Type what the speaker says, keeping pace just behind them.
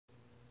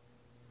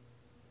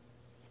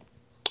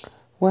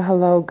Well,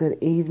 hello, good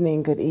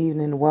evening,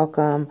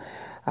 welcome.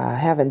 I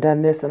haven't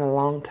done this in a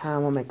long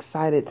time. I'm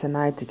excited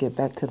tonight to get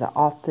back to the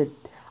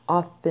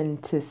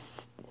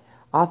authenticity.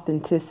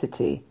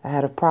 I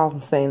had a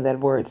problem saying that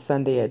word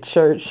Sunday at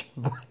church,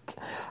 but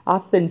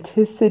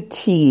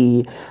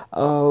authenticity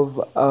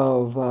of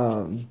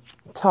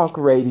talk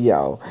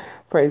radio.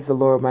 Praise the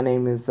Lord. My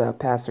name is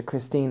Pastor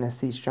Christina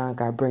C.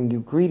 Strunk. I bring you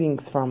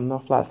greetings from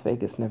North Las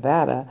Vegas,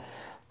 Nevada,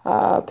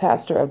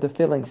 pastor of the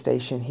filling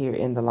station here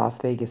in the Las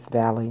Vegas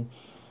Valley.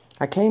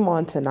 I came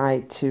on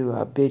tonight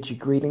to bid you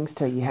greetings,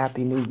 tell you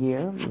Happy New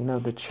Year. You know,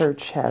 the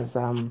church has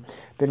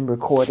been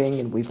recording,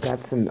 and we've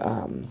got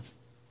some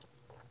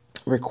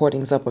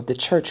recordings up of the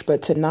church.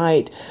 But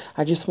tonight,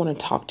 I just want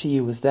to talk to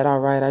you. Is that all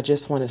right? I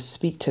just want to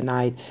speak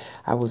tonight.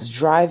 I was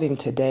driving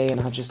today, and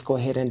I'll just go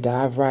ahead and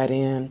dive right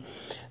in.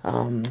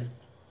 Like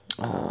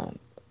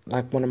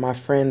one of my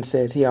friends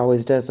says, he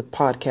always does a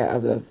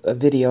podcast, a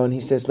video, and he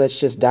says, let's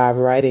just dive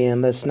right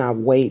in. Let's not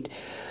wait.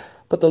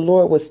 But the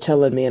Lord was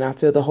telling me, and I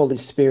feel the Holy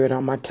Spirit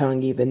on my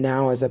tongue even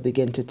now as I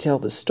begin to tell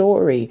the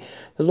story.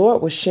 The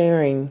Lord was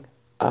sharing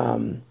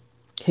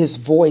his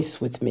voice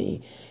with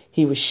me.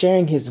 He was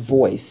sharing his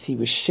voice. He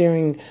was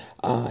sharing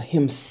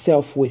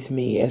himself with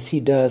me, as he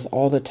does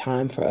all the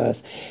time for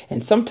us.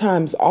 And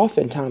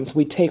oftentimes,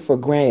 we take for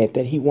granted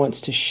that he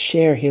wants to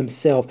share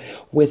himself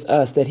with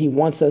us, that he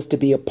wants us to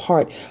be a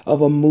part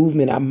of a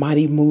movement, a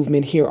mighty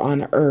movement here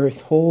on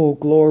earth. Oh,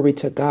 glory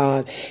to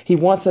God. He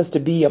wants us to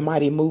be a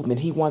mighty movement.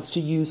 He wants to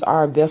use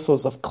our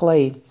vessels of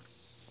clay,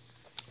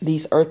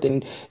 these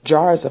earthen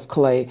jars of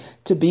clay,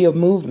 to be a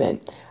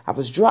movement. I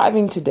was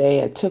driving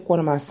today. I took one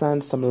of my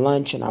sons some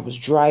lunch, and I was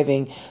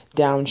driving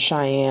down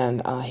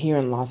Cheyenne here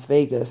in Las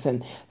Vegas,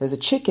 and there's a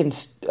chicken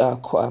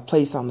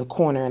place on the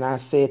corner, and I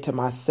said to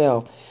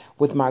myself,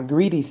 with my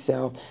greedy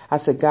self, I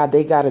said, God,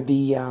 they got to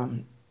be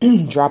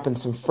dropping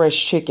some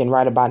fresh chicken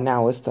right about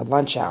now. It's the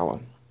lunch hour.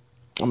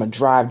 I'm going to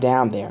drive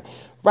down there.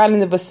 Right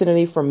in the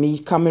vicinity from me,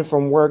 coming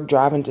from work,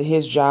 driving to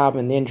his job,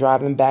 and then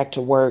driving back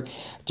to work.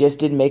 Just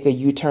didn't make a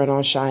U-turn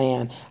on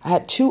Cheyenne. I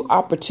had two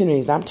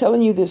opportunities. I'm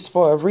telling you this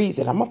for a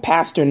reason. I'm a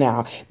pastor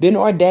now, been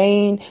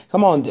ordained.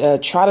 Come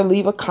on, try to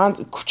live a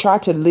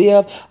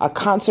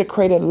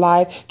consecrated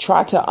life.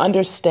 Try to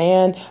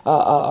understand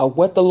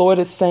what the Lord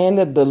is saying.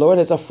 That the Lord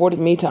has afforded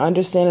me to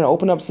understand and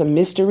open up some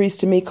mysteries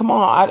to me. Come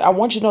on, I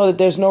want you to know that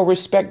there's no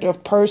respecter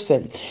of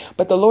person.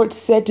 But the Lord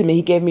said to me,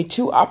 He gave me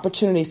two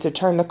opportunities to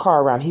turn the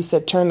car around. He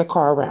said, turn the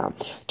car around.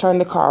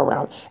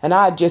 And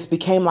I just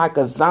became like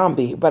a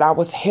zombie, but I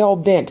was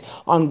hell-bent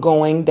on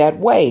going that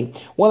way.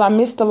 Well, I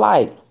missed the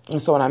light.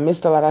 And so when I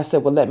missed the light, I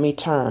said, well, let me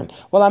turn.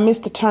 Well, I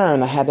missed the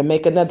turn. I had to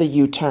make another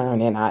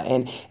U-turn.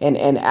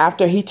 And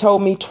after he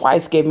told me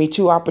twice, gave me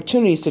two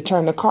opportunities to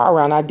turn the car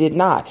around, I did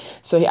not.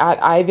 So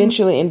I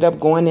eventually ended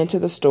up went into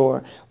the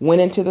store,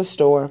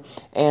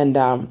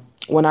 and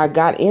when I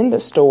got in the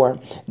store,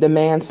 the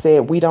man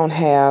said, we don't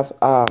have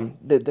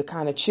the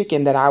kind of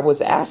chicken that I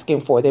was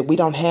asking for, that we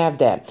don't have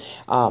that.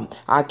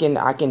 I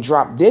can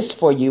drop this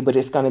for you, but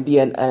it's going to be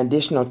an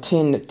additional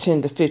 10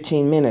 to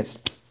 15 minutes.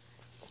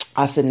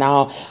 I said,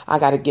 now I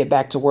got to get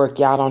back to work.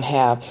 Y'all don't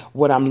have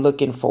what I'm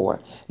looking for.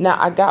 Now,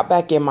 I got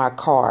back in my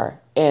car,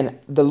 and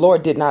the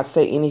Lord did not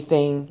say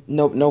anything.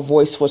 No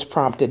voice was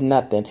prompted,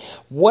 nothing.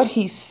 What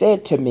he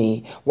said to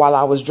me while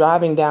I was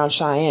driving down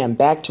Cheyenne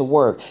back to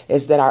work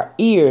is that our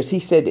ears, he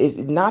said, is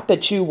not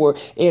that you were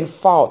in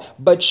fault,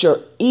 but your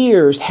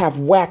ears have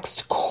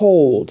waxed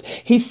cold.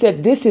 He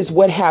said, this is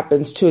what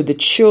happens to the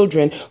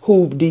children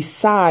who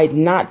decide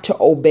not to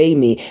obey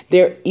me.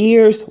 Their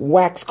ears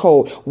wax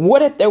cold.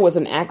 What if there was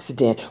an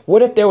accident?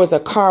 What if there was a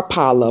car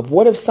pileup?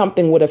 What if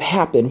something would have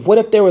happened? What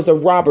if there was a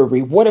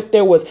robbery? What if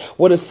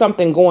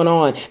something going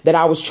on that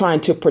I was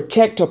trying to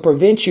protect or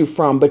prevent you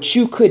from, but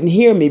you couldn't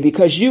hear me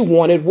because you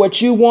wanted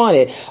what you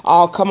wanted?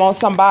 Oh, come on,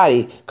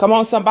 somebody.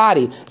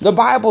 The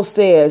Bible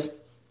says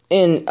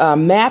in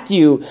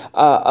Matthew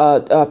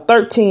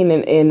 13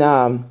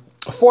 and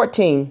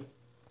 14,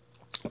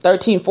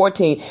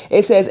 13:14,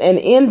 it says, and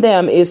in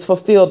them is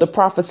fulfilled the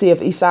prophecy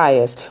of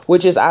Esaias,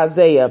 which is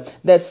Isaiah,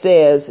 that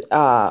says,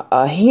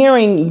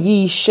 hearing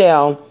ye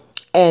shall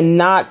and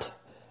not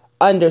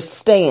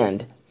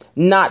understand,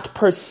 not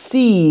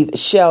perceive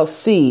shall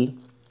see,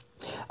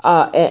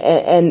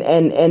 and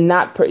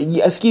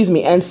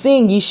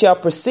seeing ye shall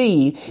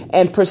perceive,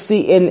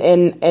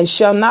 and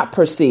shall not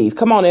perceive.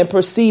 Come on, and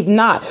perceive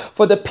not.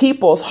 For the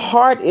people's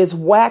heart is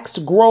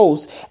waxed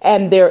gross,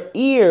 and their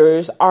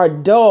ears are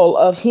dull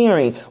of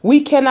hearing. We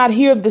cannot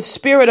hear the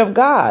Spirit of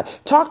God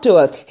talk to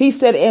us. He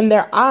said, and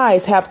their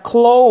eyes have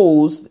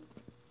closed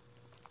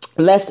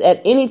lest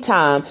at any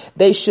time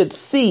they should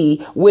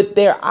see with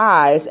their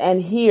eyes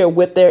and hear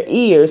with their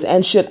ears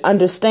and should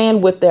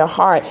understand with their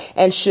heart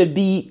and should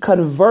be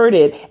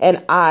converted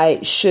and I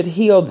should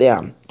heal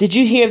them. Did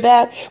you hear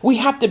that? We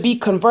have to be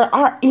converted.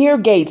 Our ear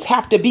gates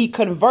have to be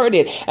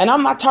converted. And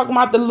I'm not talking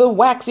about the little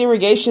wax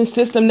irrigation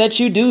system that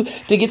you do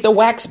to get the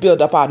wax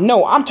buildup out.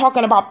 No, I'm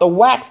talking about the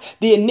wax,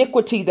 the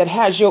iniquity that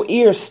has your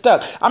ears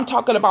stuck. I'm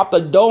talking about the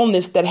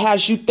dullness that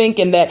has you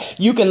thinking that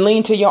you can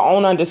lean to your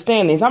own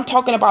understandings. I'm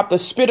talking about the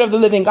Spirit of the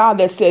living God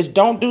that says,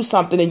 don't do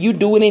something and you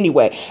do it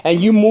anyway. And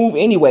you move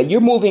anyway.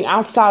 You're moving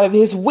outside of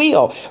his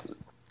will.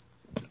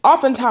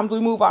 Oftentimes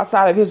we move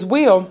outside of his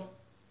will.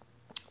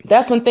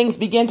 That's when things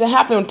begin to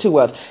happen to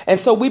us. And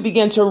so we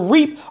begin to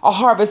reap a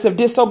harvest of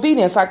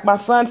disobedience. Like my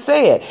son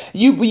said,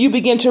 you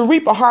begin to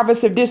reap a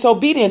harvest of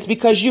disobedience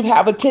because you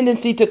have a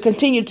tendency to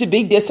continue to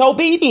be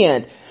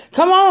disobedient.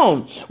 Come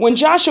on. When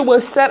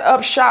Joshua set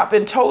up shop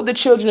and told the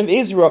children of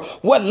Israel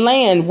what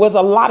land was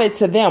allotted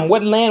to them,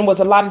 what land was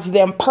allotted to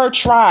them per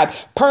tribe,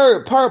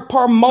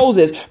 per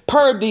Moses,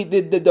 per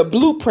the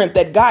blueprint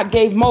that God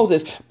gave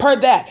Moses, per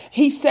that,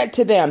 he said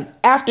to them,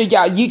 after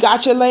you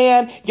got your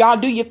land, y'all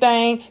do your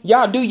thing,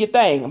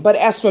 But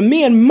as for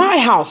me and my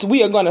house,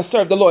 we are going to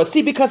serve the Lord.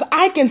 See, because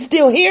I can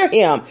still hear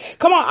him.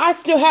 Come on. I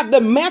still have the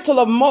mantle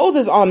of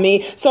Moses on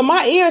me. So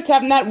my ears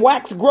have not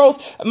waxed gross.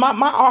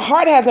 My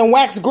heart hasn't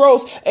waxed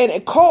gross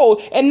and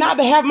cold, and now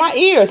they have my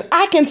ears.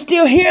 I can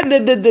still hear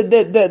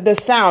the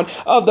sound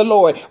of the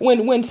Lord.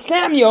 When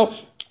Samuel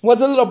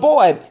was a little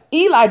boy,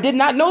 Eli did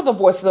not know the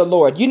voice of the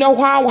Lord. You know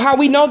how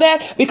we know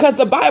that? Because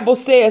the Bible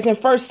says in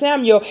 1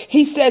 Samuel,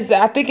 he says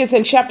that, I think it's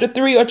in chapter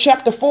 3 or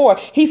chapter 4,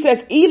 he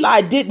says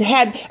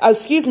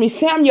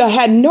Samuel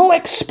had no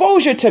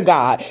exposure to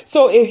God.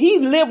 So if he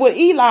lived with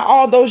Eli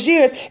all those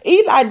years,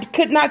 Eli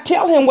could not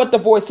tell him what the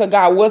voice of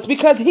God was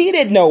because he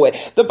didn't know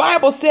it. The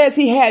Bible says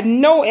he had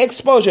no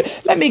exposure.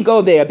 Let me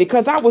go there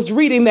because I was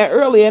reading that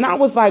earlier and I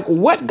was like,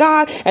 what,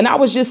 God? And I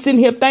was just sitting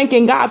here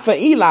thanking God for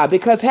Eli,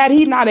 because had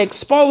he not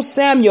exposed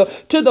Samuel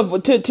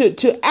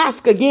to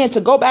ask again, to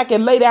go back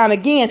and lay down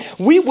again,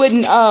 we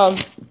wouldn't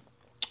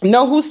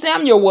know who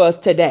Samuel was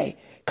today.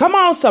 Come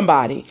on,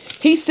 somebody.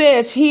 He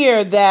says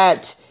here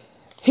that,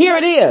 here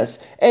it is.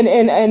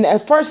 In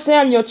 1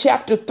 Samuel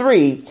chapter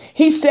 3,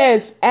 he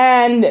says,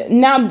 and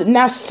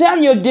now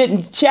Samuel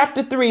didn't,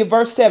 chapter 3,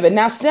 verse 7.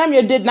 Now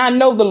Samuel did not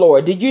know the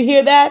Lord. Did you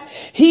hear that?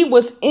 He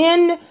was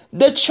in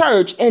the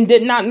church and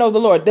did not know the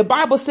Lord. The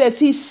Bible says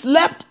he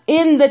slept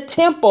in the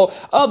temple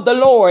of the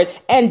Lord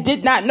and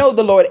did not know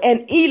the Lord.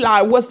 And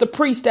Eli was the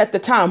priest at the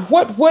time.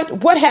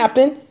 What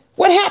happened?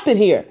 What happened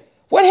here?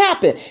 What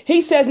happened?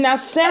 He says, now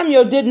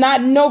Samuel did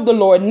not know the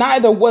Lord,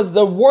 neither was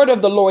the word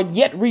of the Lord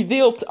yet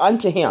revealed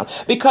unto him,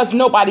 because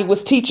nobody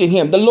was teaching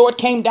him. The Lord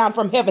came down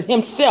from heaven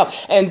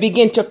himself and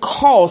began to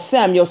call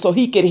Samuel so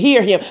he could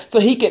hear him, so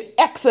he could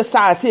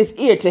exercise his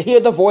ear to hear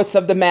the voice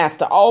of the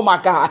master. Oh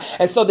my God.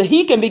 And so that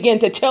he can begin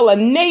to tell a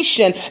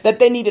nation that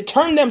they need to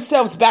turn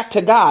themselves back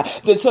to God,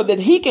 so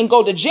that he can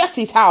go to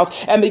Jesse's house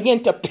and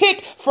begin to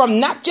pick from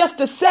not just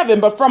the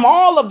 7, but from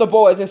all of the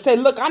boys and say,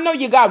 look, I know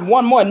you got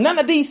one more. None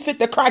of these fit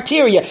the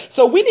criteria.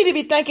 So we need to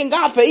be thanking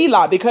God for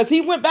Eli, because he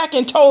went back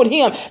and told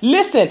him,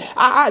 listen,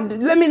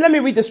 let me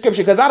read the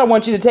scripture, because I don't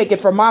want you to take it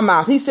from my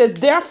mouth. He says,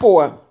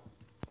 therefore,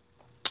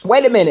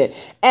 wait a minute.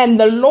 And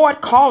the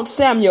Lord called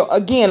Samuel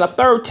again a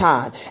third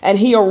time, and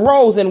he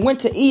arose and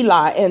went to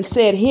Eli and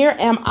said, here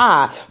am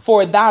I,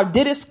 for thou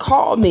didst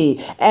call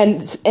me.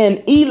 And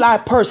Eli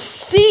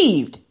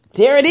perceived,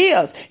 there it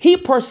is. He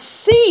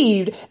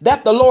perceived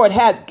that the Lord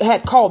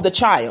had called the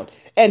child.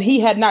 And he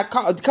had not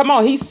called. Come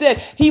on. He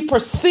said he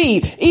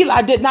perceived.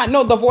 Eli did not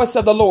know the voice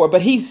of the Lord,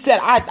 but he said,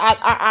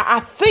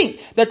 I think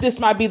that this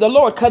might be the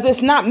Lord, because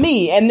it's not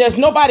me. And there's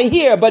nobody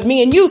here but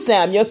me and you,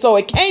 Samuel. So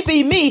it can't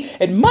be me.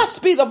 It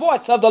must be the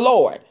voice of the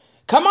Lord.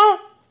 Come on.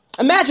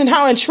 Imagine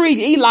how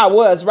intrigued Eli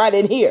was right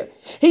in here.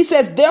 He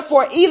says,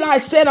 therefore Eli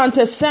said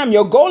unto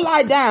Samuel, go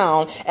lie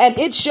down, and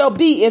it shall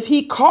be, if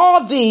he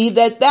call thee,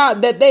 that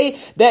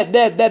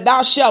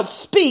thou shalt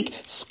speak.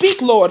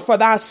 Speak, Lord, for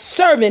thy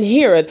servant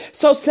heareth.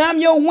 So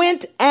Samuel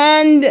went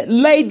and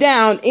lay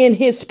down in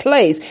his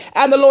place.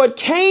 And the Lord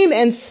came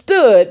and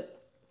stood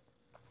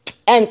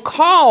and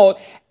called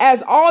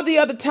as all the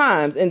other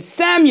times. And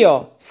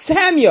Samuel.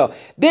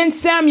 Then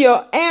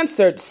Samuel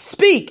answered,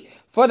 speak,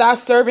 for thy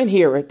servant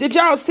heareth. Did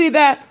y'all see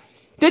that?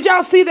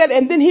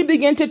 And then he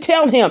began to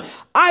tell him,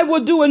 I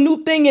will do a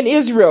new thing in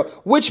Israel,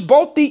 which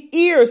both the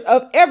ears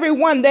of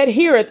everyone that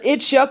heareth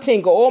it shall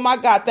tingle. Oh my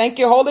God. Thank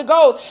you, Holy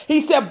Ghost.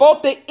 He said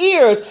both the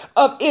ears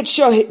of it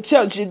shall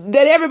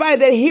that everybody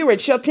that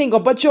heareth shall tingle.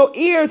 But your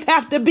ears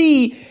have to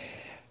be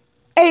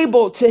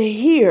able to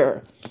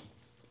hear.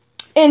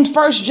 In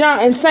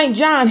St.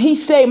 John, he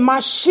say, my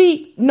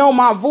sheep know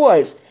my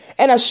voice,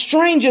 and a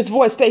stranger's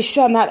voice they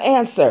shall not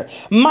answer.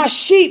 My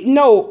sheep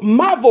know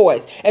my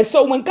voice. And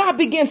so when God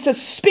begins to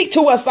speak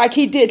to us like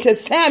he did to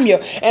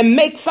Samuel and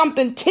make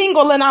something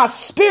tingle in our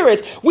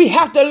spirits, we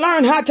have to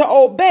learn how to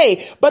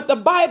obey. But the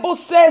Bible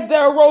says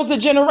there arose a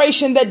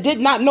generation that did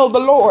not know the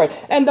Lord.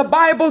 And the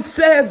Bible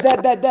says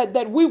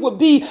that we would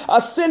be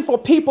a sinful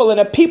people and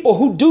a people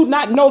who do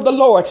not know the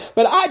Lord.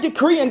 But I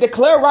decree and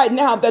declare right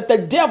now that the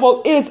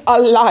devil is a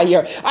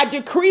liar. I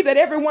decree that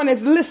everyone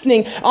is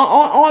listening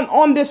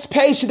on this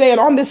page today and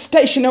on this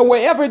station or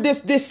wherever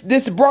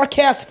this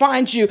broadcast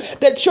finds you,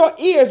 that your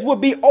ears will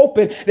be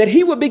open, that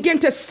he will begin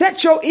to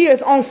set your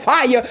ears on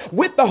fire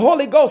with the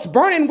Holy Ghost,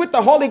 burning with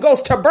the Holy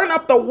Ghost to burn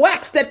up the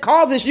wax that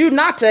causes you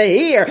not to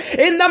hear.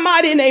 In the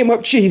mighty name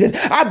of Jesus,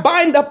 I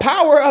bind the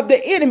power of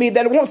the enemy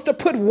that wants to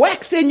put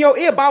wax in your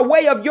ear by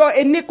way of your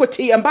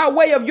iniquity and by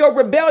way of your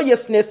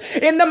rebelliousness.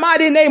 In the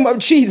mighty name of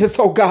Jesus,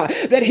 oh God,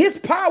 that his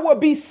power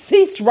be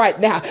ceased right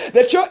now,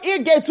 that your ear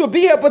gates will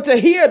be able to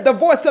hear the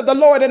voice of the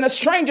Lord, and a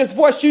stranger's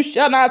voice you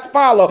shall not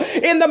follow.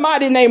 In the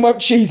mighty name of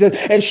Jesus,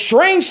 and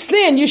strange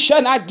sin you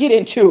shall not get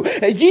into.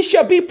 Ye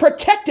shall be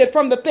protected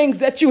from the things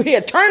that you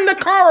hear. Turn the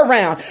car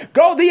around,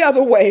 go the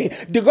other way,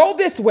 go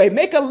this way,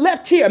 make a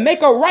left here,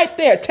 make a right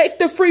there, take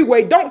the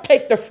freeway, don't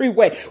take the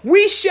freeway.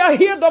 We shall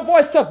hear the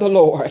voice of the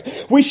Lord.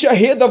 We shall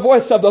hear the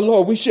voice of the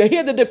Lord. We shall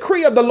hear the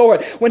decree of the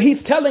Lord when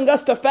he's telling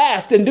us to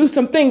fast and do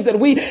some things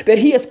that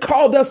he has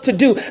called us to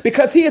do,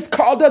 because he has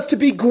called us to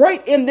be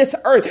great in this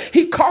earth.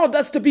 He called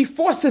us to be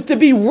forces to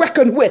be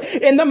reckoned with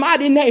in the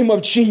mighty name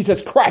of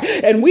Jesus Christ.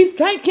 And we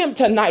thank him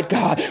tonight,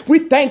 God. We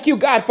thank you,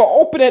 God, for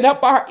opening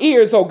up our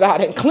ears, oh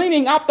God, and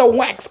cleaning out the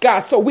wax,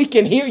 God, so we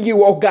can hear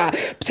you, oh God,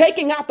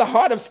 taking out the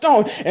heart of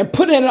stone and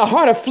putting in a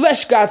heart of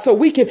flesh, God, so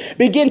we can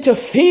begin to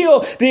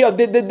feel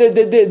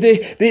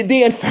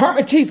the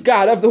infirmities,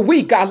 God, of the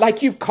weak, God,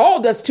 like you've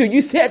called us to.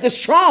 You said the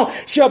strong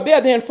shall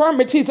bear the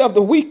infirmities of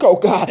the weak, oh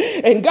God.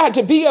 And God,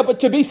 to be able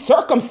to be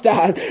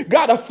circumcised,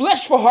 God, a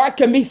fleshful heart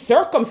can be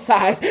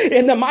circumcised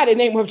in the mighty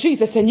name of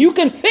Jesus. And you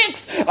can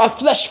fix a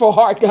fleshful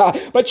heart, God,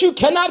 but you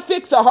cannot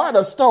fix a heart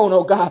of stone,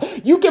 oh God.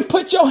 You can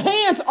put your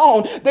hands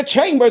on the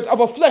chambers of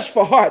a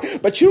fleshful heart,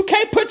 but you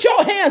can't put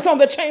your hands on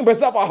the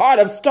chambers of a heart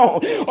of stone,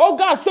 oh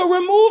God. So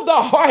remove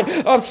the heart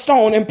of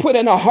stone and put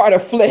in a heart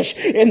of flesh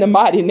in the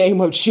mighty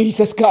name of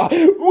Jesus, God.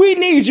 We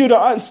need you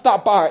to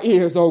unstop our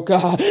ears, oh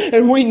God,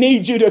 and we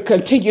need you to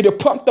continue to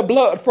pump the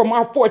blood from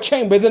our four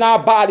chambers in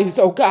our bodies,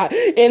 oh God,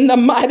 in the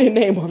mighty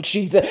name of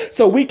Jesus,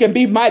 so we can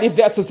be mighty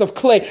vessels of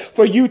clay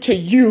for you to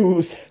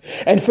use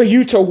and for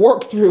you to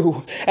work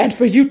through and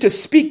for you to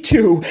speak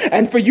to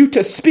and for you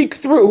to speak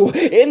through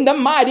in the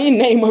mighty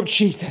name of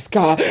Jesus,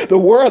 God. The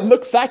world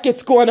looks like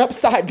it's going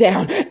upside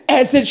down,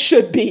 as it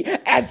should be,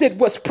 as it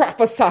was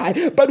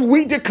prophesied, but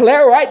we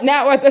declare right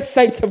now as the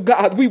saints of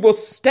God, we will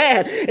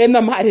stand in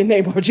the mighty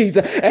name of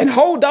Jesus and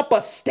hold up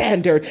a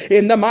standard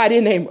in the mighty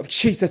name of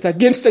Jesus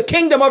against the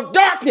kingdom of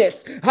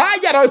darkness.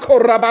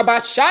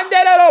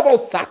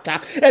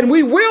 And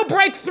we will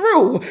break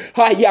through.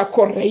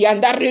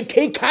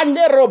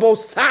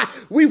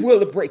 We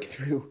will break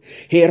through.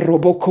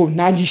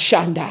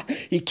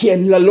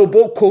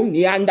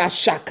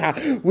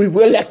 We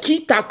will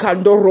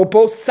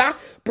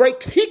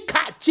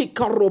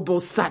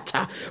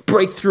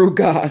break through,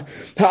 God.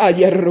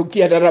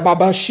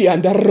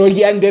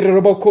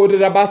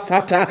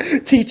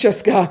 Teach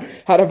us, God,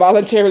 how to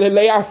voluntarily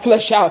lay our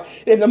flesh out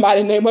in the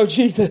mighty name of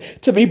Jesus,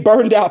 to be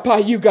burned out by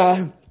you,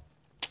 God.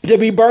 To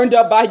be burned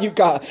up by you,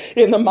 God,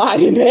 in the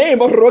mighty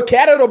name of in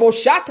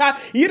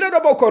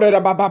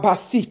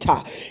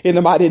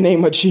the mighty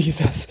name of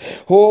Jesus.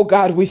 Oh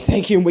God, we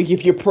thank you and we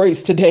give you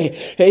praise today.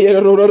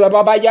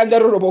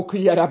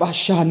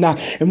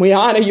 And we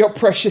honor your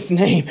precious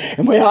name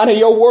and we honor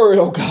your word,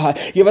 oh God.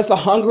 Give us a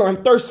hunger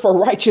and thirst for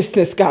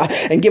righteousness, God,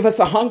 and give us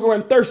a hunger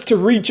and thirst to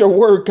read your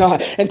word,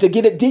 God, and to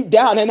get it deep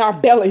down in our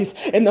bellies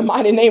in the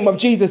mighty name of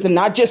Jesus, and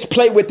not just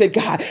play with it,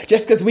 God,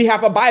 just because we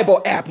have a Bible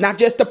app, not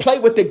just to play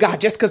with it, God,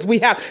 just because we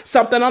have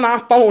something on our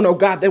phone, oh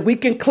God, that we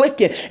can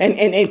click it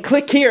and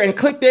click here and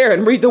click there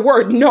and read the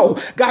word. No,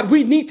 God,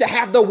 we need to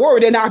have the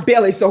word in our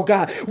bellies, oh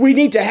God. We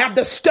need to have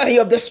the study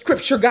of the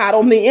scripture, God,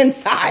 on the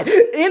inside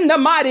in the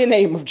mighty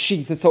name of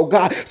Jesus, oh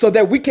God, so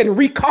that we can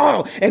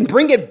recall and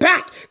bring it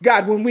back,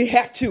 God, when we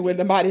have to in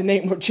the mighty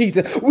name of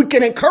Jesus. We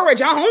can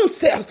encourage our own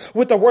selves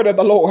with the word of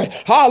the Lord.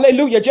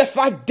 Hallelujah. Just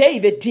like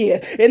David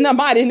did in the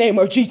mighty name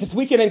of Jesus.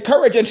 We can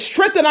encourage and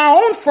strengthen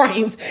our own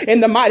frames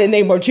in the mighty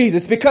name of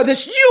Jesus, because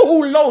it's you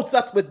who loads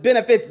us with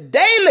benefits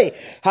daily.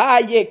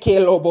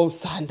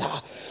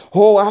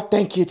 Oh, I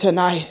thank you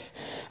tonight.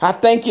 I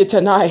thank you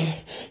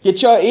tonight.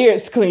 Get your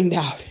ears cleaned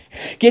out.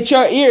 Get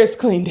your ears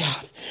cleaned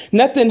out.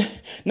 Nothing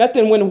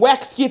when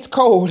wax gets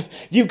cold,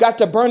 you've got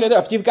to burn it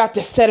up. You've got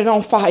to set it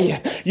on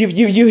fire.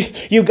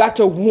 You've got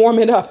to warm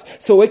it up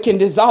so it can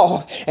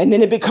dissolve. And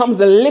then it becomes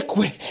a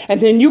liquid.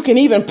 And then you can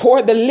even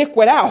pour the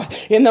liquid out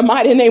in the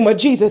mighty name of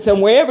Jesus.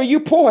 And wherever you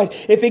pour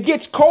it, if it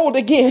gets cold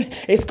again,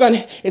 it's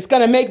gonna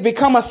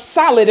become a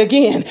solid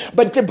again.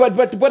 But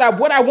what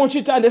I want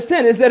you to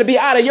understand is that it'll be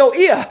out of your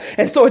ear.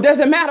 And so it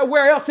doesn't matter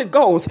where else it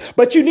goes,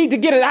 but you need to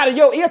get it out of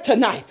your ear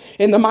tonight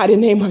in the mighty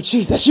name of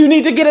Jesus. You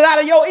need to get it out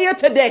of your ear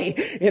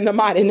today in the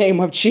mighty name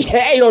of Jesus.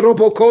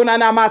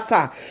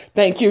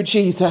 Thank you,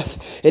 Jesus.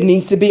 It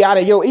needs to be out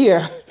of your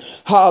ear.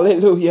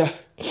 Hallelujah.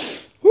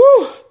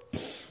 Woo.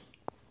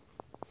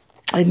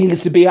 It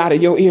needs to be out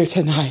of your ear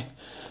tonight.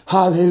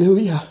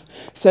 Hallelujah.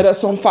 Set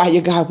us on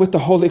fire, God, with the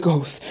Holy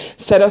Ghost.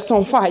 Set us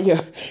on fire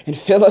and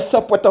fill us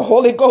up with the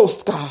Holy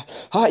Ghost, God.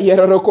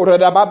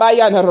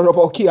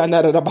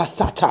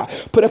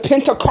 Put a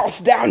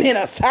Pentecost down in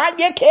us.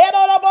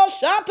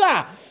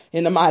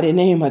 In the mighty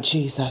name of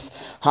Jesus.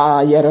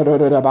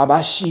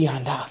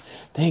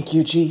 Thank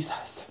you,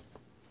 Jesus.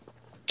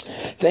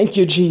 Thank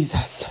you,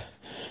 Jesus.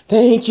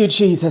 Thank you,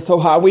 Jesus. Oh,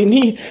 how we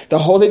need the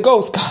Holy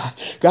Ghost, God.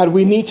 God,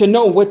 we need to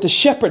know what the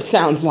shepherd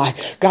sounds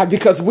like, God,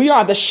 because we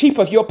are the sheep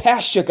of your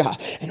pasture,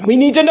 God. And we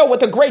need to know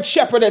what the great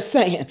shepherd is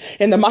saying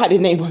in the mighty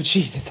name of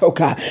Jesus, oh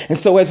God. And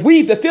so as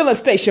we, the filling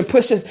station,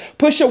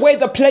 push away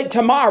the plate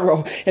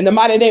tomorrow in the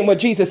mighty name of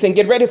Jesus and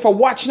get ready for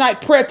watch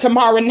night prayer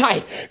tomorrow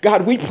night,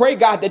 God, we pray,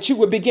 God, that you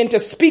would begin to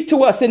speak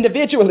to us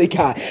individually,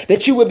 God,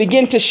 that you would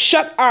begin to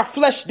shut our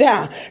flesh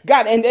down,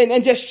 God,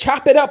 and just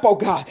chop it up, oh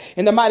God,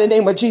 in the mighty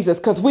name of Jesus,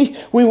 because we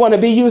want to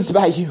be used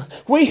by you.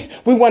 We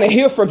want to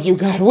hear from you,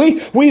 God.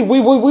 We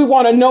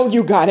want to know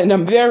you, God, in a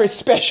very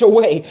special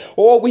way.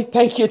 Oh, we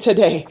thank you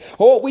today.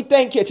 Oh, we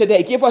thank you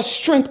today. Give us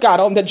strength, God,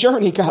 on the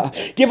journey, God.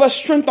 Give us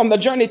strength on the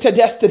journey to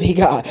destiny,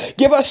 God.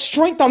 Give us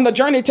strength on the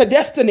journey to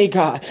destiny,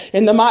 God,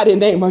 in the mighty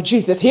name of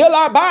Jesus. Heal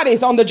our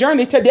bodies on the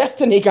journey to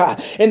destiny,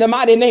 God, in the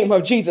mighty name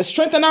of Jesus.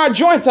 Strengthen our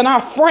joints and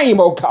our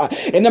frame, oh God,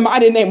 in the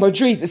mighty name of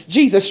Jesus.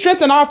 Jesus,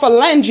 strengthen our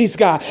phalanges,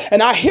 God,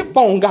 and our hip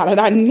bone, God, and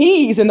our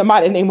knees in the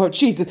mighty name of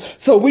Jesus,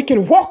 so we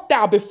can walk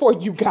thou before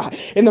you, God,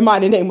 in the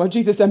mighty name of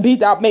Jesus, and be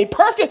thou made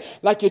perfect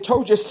like you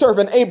told your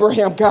servant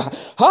Abraham, God.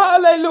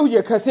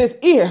 Hallelujah, because his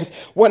ears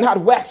were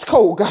not wax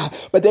cold, God,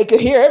 but they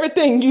could hear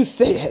everything you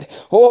said.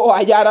 Oh,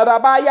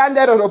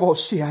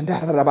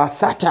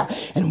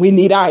 and we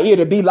need our ear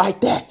to be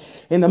like that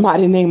in the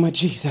mighty name of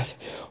Jesus.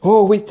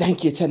 Oh, we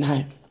thank you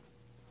tonight.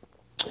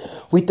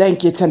 We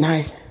thank you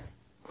tonight.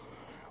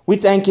 We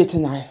thank you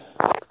tonight.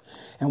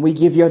 And we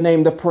give your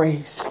name the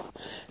praise,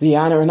 the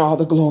honor, and all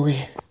the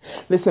glory.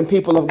 Listen,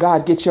 people of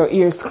God, get your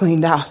ears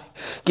cleaned out.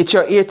 Get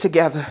your ear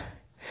together.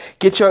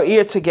 Get your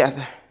ear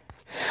together.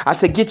 I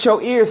said, get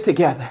your ears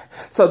together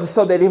so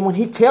that when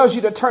he tells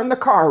you to turn the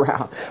car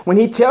around, when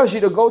he tells you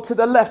to go to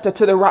the left or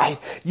to the right,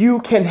 you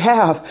can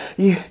have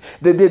the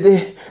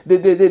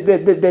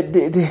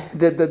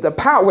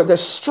power, the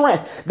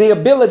strength, the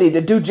ability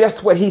to do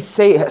just what he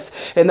says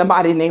in the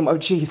mighty name of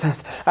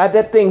Jesus.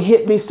 That thing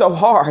hit me so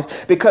hard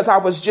because I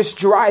was just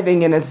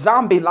driving and a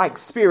zombie-like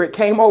spirit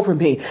came over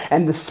me.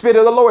 And the Spirit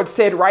of the Lord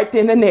said right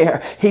then and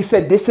there, he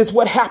said, this is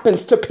what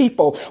happens to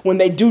people when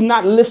they do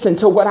not listen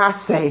to what I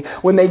say,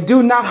 when they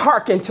do not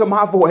hearken to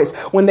my voice,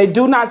 when they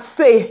do not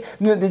say,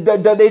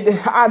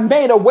 I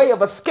made a way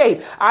of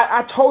escape.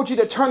 I told you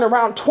to turn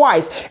around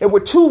twice. It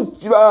were two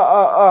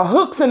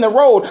hooks in the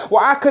road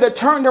where I could have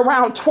turned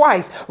around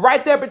twice,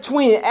 right there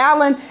between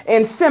Allen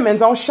and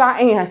Simmons on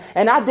Cheyenne.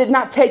 And I did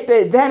not take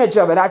the advantage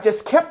of it. I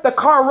just kept the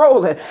car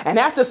rolling. And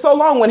after so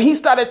long, when he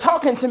started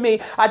talking to me,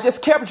 I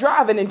just kept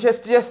driving and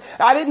just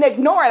I didn't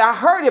ignore it. I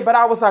heard it, but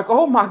I was like,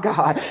 oh my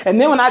God.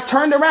 And then when I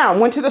turned around,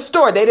 went to the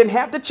store, they didn't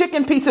have the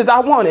chicken pieces I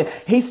wanted.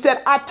 He said,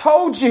 I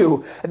told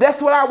you.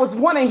 That's what I was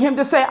wanting him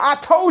to say. I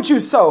told you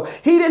so.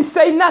 He didn't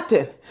say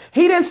nothing.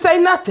 He didn't say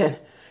nothing.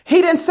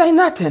 He didn't say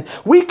nothing.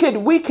 We could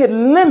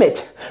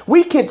limit.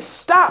 We could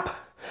stop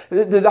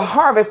the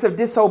harvest of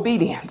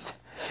disobedience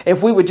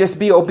if we would just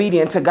be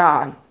obedient to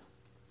God.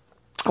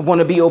 I want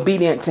to be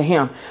obedient to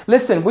him.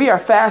 Listen, we are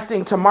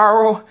fasting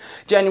tomorrow,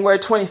 January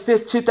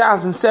 25th,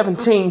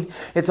 2017.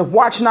 It's a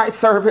watch night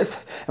service,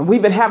 and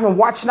we've been having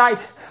watch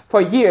nights for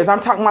years.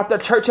 I'm talking about the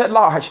church at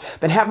large,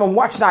 been having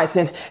watch nights.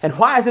 And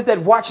why is it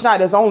that watch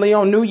night is only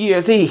on New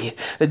Year's Eve?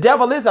 The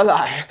devil is a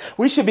liar.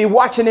 We should be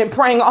watching and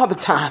praying all the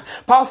time.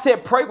 Paul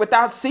said, pray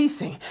without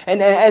ceasing.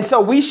 And so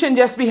we shouldn't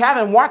just be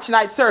having watch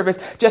night service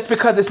just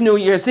because it's New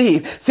Year's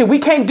Eve. See, we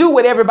can't do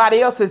what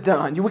everybody else has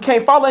done. We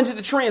can't fall into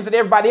the trends that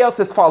everybody else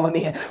has fallen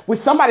in.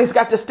 Somebody's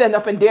got to stand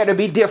up and dare to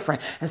be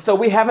different. And so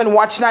we're having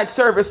watch night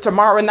service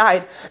tomorrow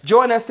night.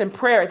 Join us in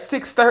prayer at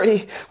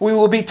 6:30. We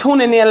will be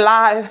tuning in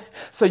live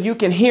so you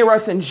can hear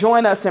us and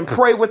join us and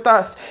pray with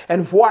us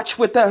and watch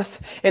with us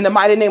in the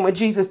mighty name of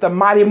Jesus, the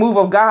mighty move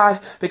of God,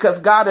 because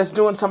God is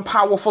doing some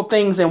powerful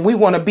things and we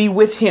want to be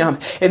with him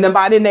in the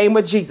mighty name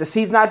of Jesus.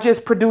 He's not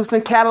just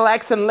producing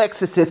Cadillacs and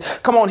Lexuses.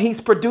 Come on, he's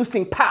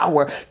producing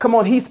power. Come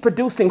on, he's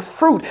producing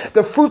fruit,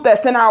 the fruit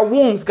that's in our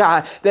wombs,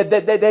 God,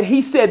 that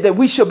he said that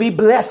we shall be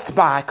blessed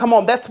by. Come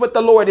on. That's what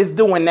the Lord is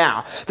doing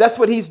now. That's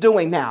what he's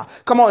doing now.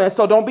 Come on. And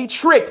so don't be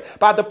tricked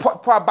by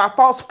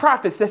false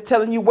prophets that's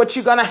telling you what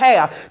you're going to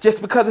have just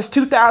because it's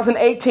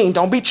 2018.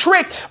 Don't be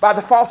tricked by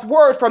the false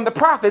word from the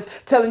prophets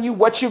telling you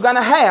what you're going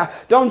to have.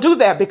 Don't do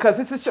that, because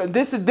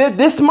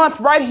this month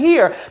right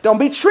here. Don't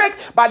be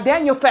tricked by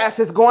Daniel fast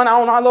is going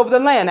on all over the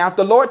land. Now, if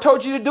the Lord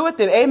told you to do it,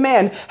 then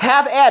amen.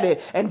 Have at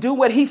it and do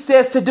what he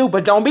says to do.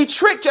 But don't be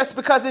tricked just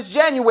because it's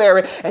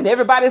January and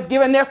everybody's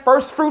giving their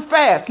first fruit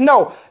fast.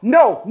 No.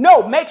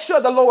 Make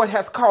sure the Lord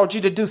has called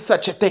you to do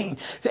such a thing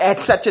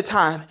at such a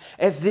time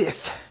as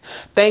this.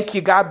 Thank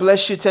you. God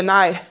bless you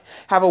tonight.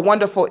 Have a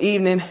wonderful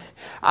evening.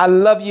 I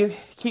love you.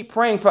 Keep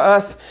praying for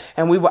us,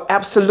 and we will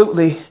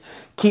absolutely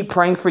keep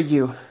praying for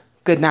you.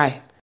 Good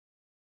night.